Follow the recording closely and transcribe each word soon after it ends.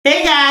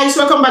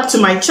to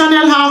my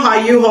channel. How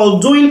are you all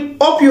doing?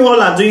 Hope you all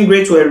are doing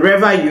great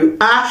wherever you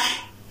are.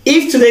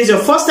 If today is your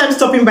first time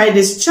stopping by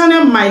this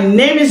channel, my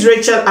name is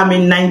Rachel. I'm a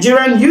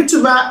Nigerian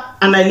YouTuber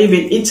and I live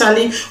in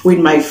Italy with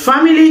my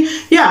family.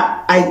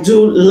 Yeah, I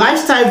do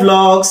lifestyle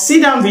vlogs,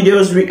 sit down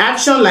videos,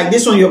 reaction like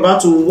this one you're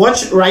about to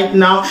watch right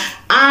now,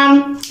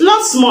 and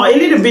lots more, a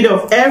little bit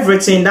of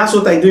everything. That's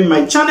what I do in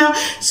my channel.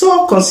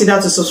 So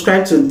consider to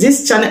subscribe to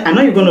this channel. I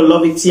know you're going to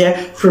love it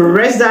here.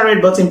 Press that red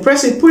button,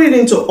 press it, put it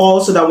into all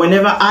so that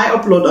whenever I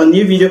upload a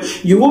new video,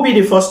 you will be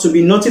the first to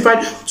be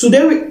notified.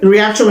 Today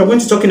reaction, we're going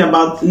to be talking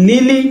about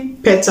Lily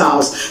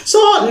Petals. So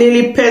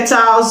Lily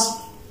Petals,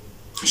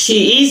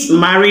 she is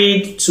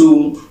married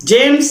to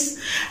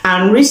James,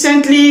 and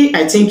recently,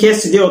 I think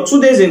yesterday or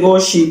 2 days ago,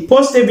 she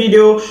posted a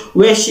video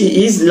where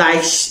she is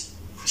like,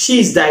 she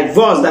is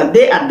divorced, that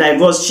they are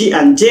divorced. She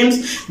and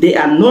James, they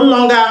are no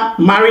longer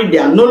married, they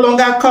are no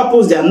longer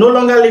couples, they are no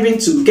longer living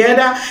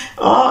together,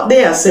 or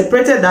they are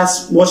separated.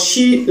 That's what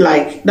she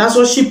like, that's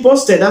what she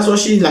posted, that's what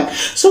she like.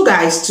 So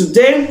guys,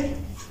 today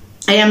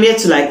I am here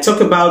to like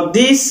talk about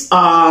this.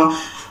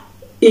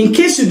 In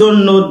case you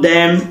don't know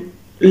them,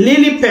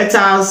 Lily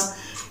Petals,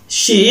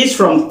 she is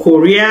from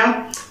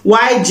Korea,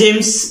 while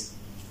James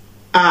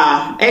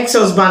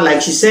ex-husband,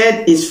 like she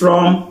said, is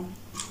from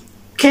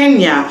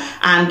Kenya,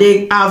 and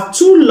they have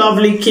two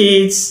lovely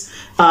kids,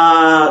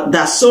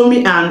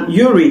 Dasomi and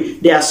Yuri.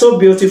 They are so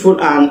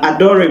beautiful and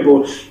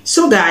adorable.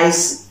 So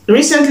guys,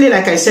 recently,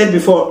 like I said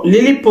before,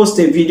 Lily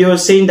posted a video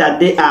saying that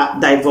they are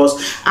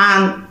divorced,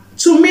 and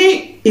to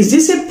me, is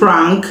this a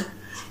prank?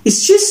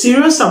 Is she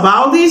serious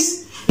about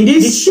this?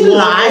 Did she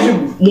lie?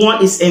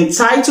 Everyone is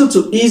entitled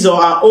to his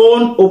or her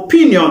own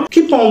opinion.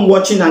 Keep on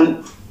watching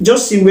and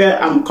just see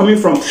where I'm coming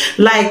from.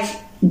 Like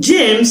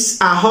James,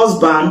 her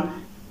husband,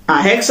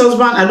 her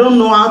ex-husband, I don't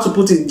know how to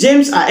put it.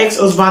 James, her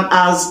ex-husband,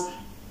 has,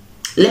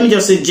 let me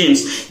just say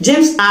James.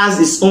 James has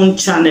his own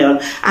channel,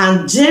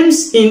 and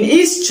James, in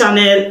his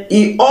channel,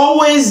 he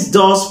always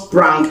does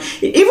prank.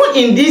 Even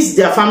in this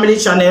their family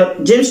channel,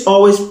 James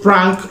always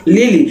prank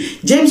Lily.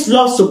 James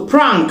loves to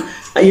prank,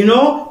 you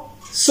know.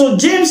 So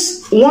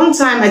James, one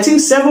time, I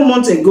think 7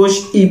 months ago,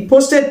 he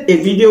posted a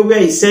video where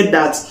he said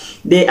that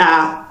they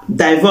are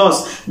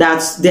divorced,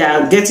 that they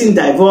are getting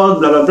divorced,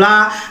 blah blah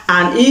blah,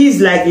 and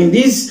he's like in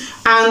this.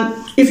 And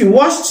if you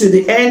watch to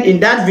the end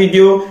in that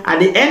video, at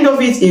the end of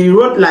it, he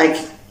wrote like,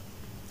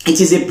 it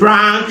is a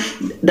prank,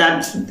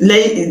 that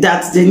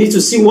they need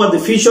to see what the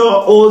future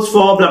holds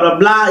for, blah blah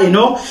blah, you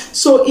know.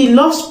 So he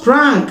loves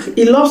prank,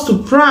 he loves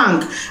to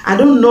prank. I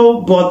don't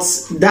know, but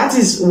that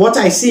is what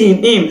I see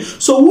in him.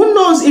 So who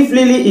knows if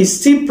Lily is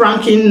still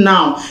pranking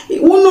now?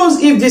 Who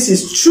knows if this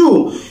is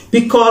true?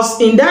 Because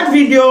in that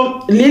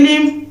video,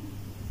 Lily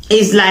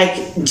is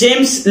like,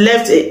 James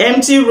left an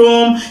empty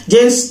room,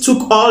 James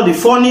took all the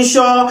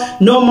furniture,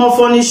 no more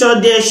furniture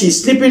there,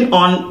 she's sleeping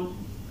on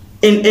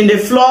in the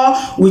floor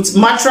with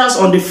mattress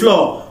on the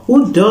floor.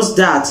 Who does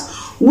that?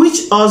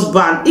 Which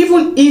husband?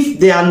 Even if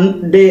they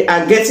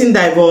are getting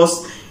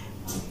divorced,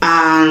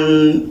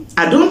 and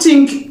I don't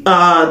think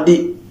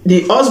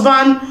the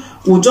husband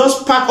will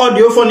just pack all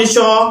the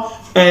furniture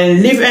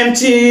and leave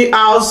empty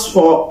house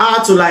for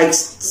her to like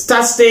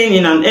start staying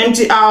in an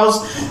empty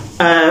house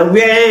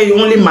where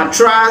only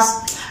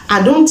mattress.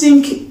 I don't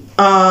think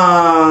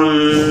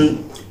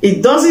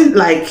it doesn't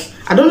like,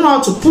 I don't know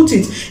how to put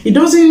it. It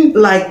doesn't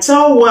like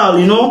tell well,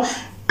 you know.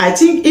 I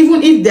think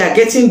even if they are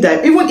getting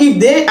even if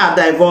they are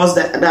divorced,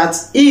 that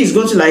he is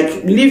going to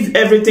like leave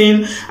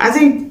everything, I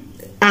think,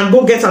 and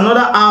go get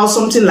another house,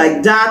 something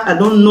like that. I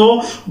don't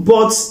know,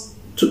 but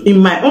in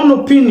my own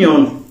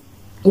opinion,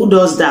 who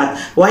does that?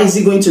 Why is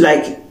he going to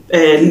like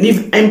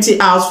leave empty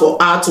house for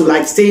her to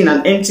like stay in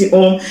an empty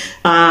home?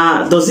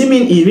 Does it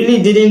mean he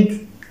really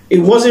didn't? It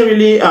wasn't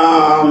really.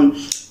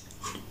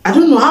 I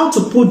don't know how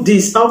to put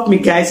this. Help me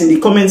guys in the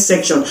comment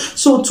section.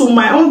 So to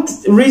my own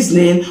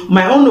reasoning,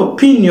 my own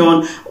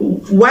opinion,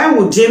 why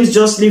would James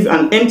just leave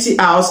an empty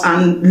house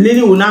and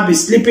Lily will not be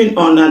sleeping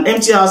on an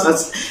empty house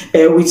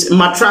with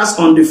mattress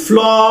on the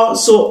floor?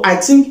 So I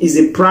think it's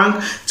a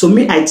prank. To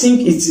me, I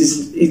think it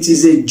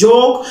is a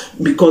joke,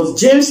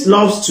 because James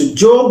loves to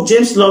joke,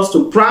 James loves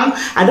to prank.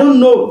 I don't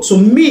know. To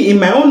me, in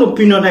my own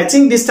opinion, I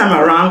think this time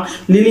around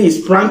Lily is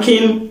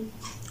pranking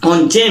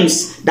on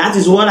James. That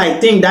is what I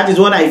think, that is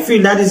what I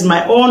feel, that is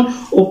my own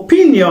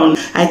opinion.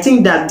 I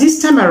think that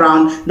this time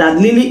around that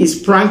Lily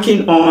is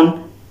pranking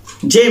on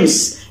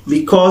James,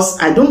 because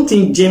I don't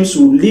think James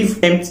will leave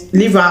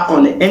her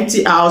on an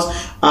empty house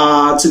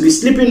to be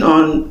sleeping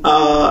on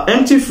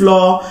empty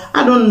floor.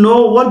 I don't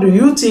know. What do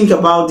you think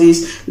about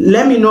this?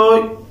 Let me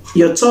know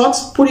your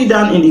thoughts. Put it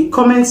down in the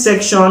comment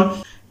section.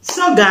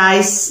 So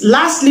guys,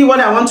 lastly, what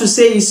I want to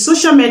say is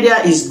social media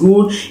is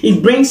good.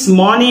 It brings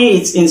money,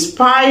 it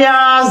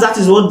inspires. That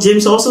is what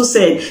James also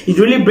said. It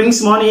really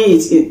brings money,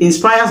 it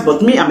inspires.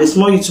 But me, I'm a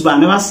small YouTuber, I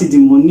never see the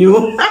money.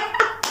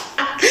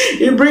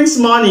 It brings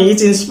money,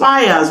 it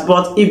inspires.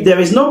 But if there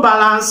is no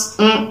balance,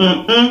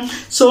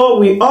 so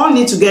we all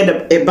need to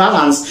get a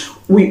balance.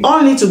 we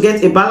all need to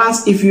get a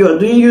balance. If you are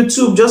doing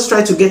YouTube, just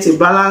try to get a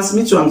balance.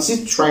 Me too, I'm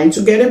still trying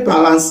to get a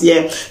balance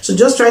here. So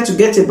just try to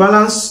get a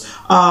balance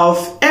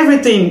of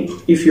everything.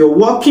 If you're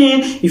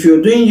working, if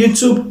you're doing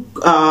YouTube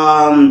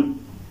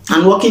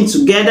and working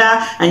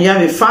together, and you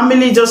have a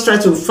family, just try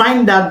to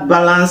find that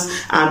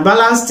balance and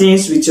balance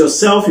things with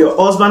yourself, your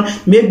husband.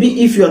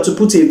 Maybe if you are to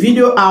put a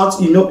video out,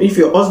 you know, if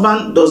your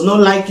husband does not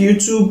like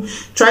YouTube,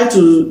 try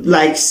to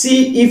like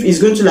see if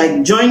he's going to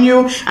like join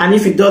you, and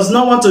if he does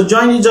not want to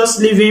join you, just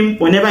leave him.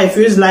 Whenever he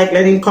feels like,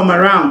 let him come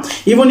around.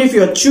 Even if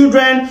your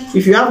children,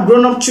 if you have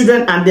grown-up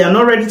children and they are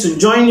not ready to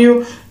join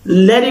you,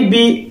 let it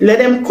be, let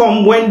them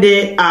come when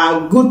they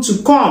are good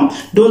to come.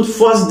 Don't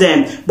force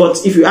them.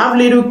 But if you have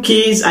little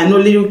kids, I know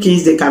little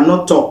kids, they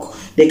cannot talk.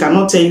 They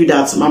cannot tell you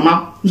that,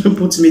 Mama,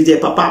 put me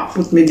there, Papa,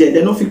 put me there. They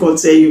don't can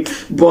tell you.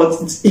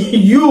 But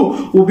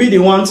you will be the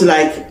one to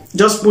like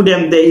just put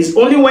them there. It's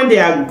only when they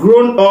are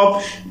grown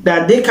up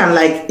that they can,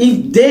 like,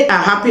 if they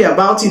are happy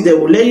about it, they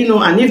will let you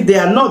know. And if they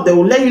are not, they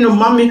will let you know,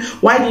 Mommy,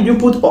 why did you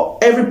put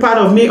every part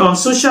of me on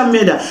social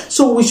media?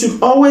 So we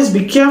should always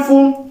be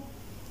careful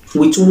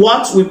with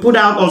what we put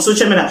out on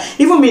social media.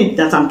 Even me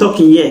that I'm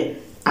talking here,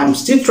 I'm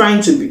still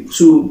trying to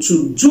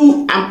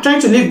do, I'm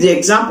trying to live the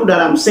example that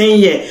I'm saying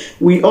here.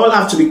 We all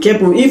have to be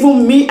careful.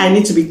 Even me, I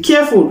need to be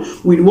careful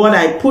with what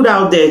I put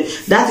out there.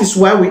 That is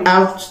why we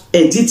have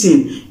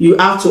editing. You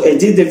have to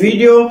edit the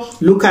video,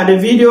 look at the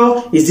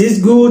video. Is this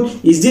good?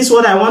 Is this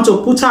what I want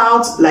to put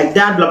out? Like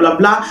that, blah, blah,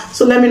 blah.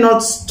 So let me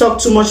not talk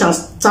too much and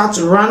start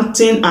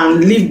ranting and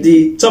leave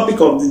the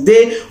topic of the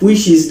day,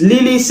 which is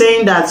Lily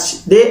saying that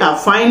they are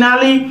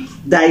finally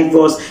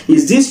divorced.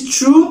 Is this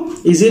true?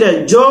 Is it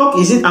a joke?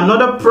 Is it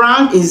another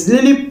prank? Is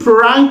Lily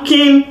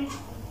pranking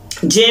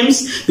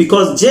James?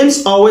 Because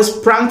James always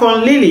prank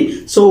on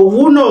Lily. So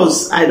who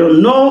knows? I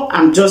don't know.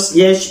 I'm just,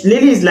 yes,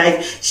 Lily is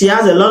like, she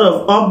has a lot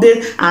of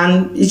updates,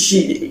 and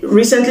she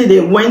recently they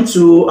went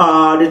to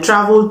they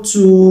traveled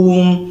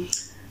to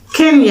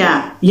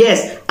Kenya,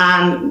 yes,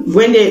 and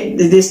when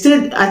they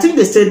stayed, I think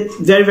they stayed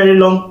very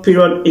long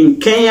period in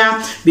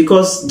Kenya,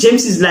 because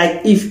James is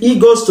like, if he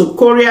goes to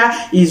Korea,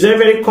 he's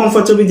very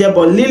comfortable there.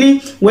 But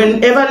Lily,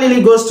 whenever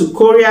Lily goes to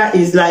Korea,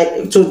 is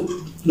like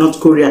not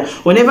Korea.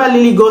 Whenever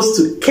Lily goes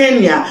to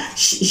Kenya,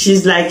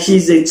 she's like,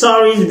 she's a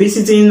tourist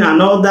visiting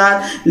and all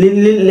that.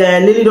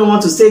 Lily don't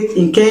want to stay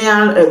in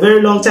Kenya a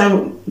very long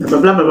time, blah, blah,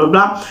 blah, blah,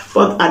 blah.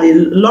 But at the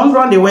long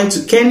run, they went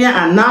to Kenya,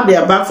 and now they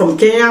are back from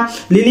Kenya.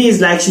 Lily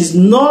is like, she's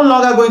no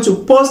longer going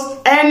to post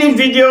any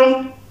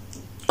video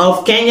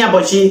of Kenya,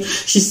 but she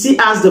still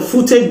has the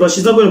footage, but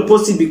she's not going to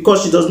post it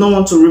because she does not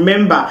want to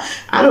remember.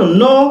 I don't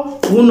know.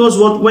 Who knows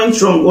what went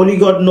wrong? Only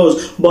God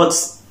knows. But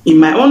in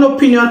my own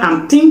opinion,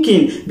 I'm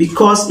thinking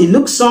because it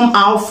looks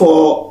somehow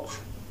for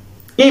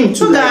him to,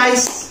 so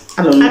guys,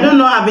 I don't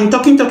know. I've been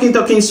talking,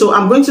 so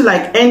I'm going to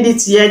like end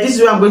it here. This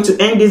is where I'm going to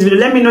end this video.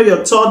 Let me know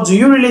your thoughts. Do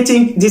you really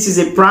think this is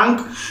a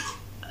prank?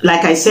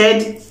 Like I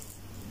said,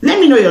 let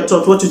me know your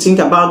thoughts, what you think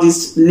about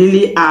this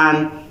Lily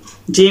and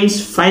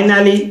James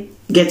finally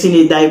getting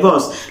a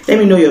divorce. Let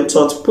me know your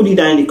thoughts. Put it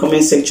down in the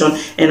comment section,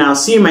 and I'll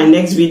see you in my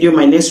next video,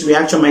 my next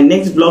reaction, my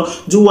next vlog.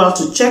 Do well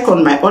to check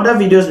on my other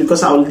videos,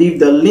 because I'll leave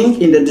the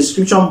link in the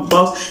description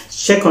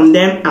box. Check on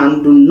them,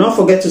 and do not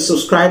forget to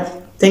subscribe.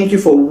 Thank you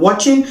for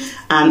watching,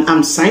 and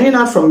I'm signing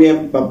out from here.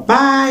 Bye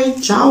bye.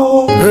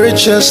 Ciao.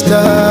 Richest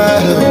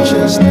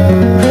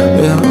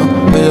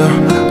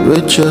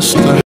style.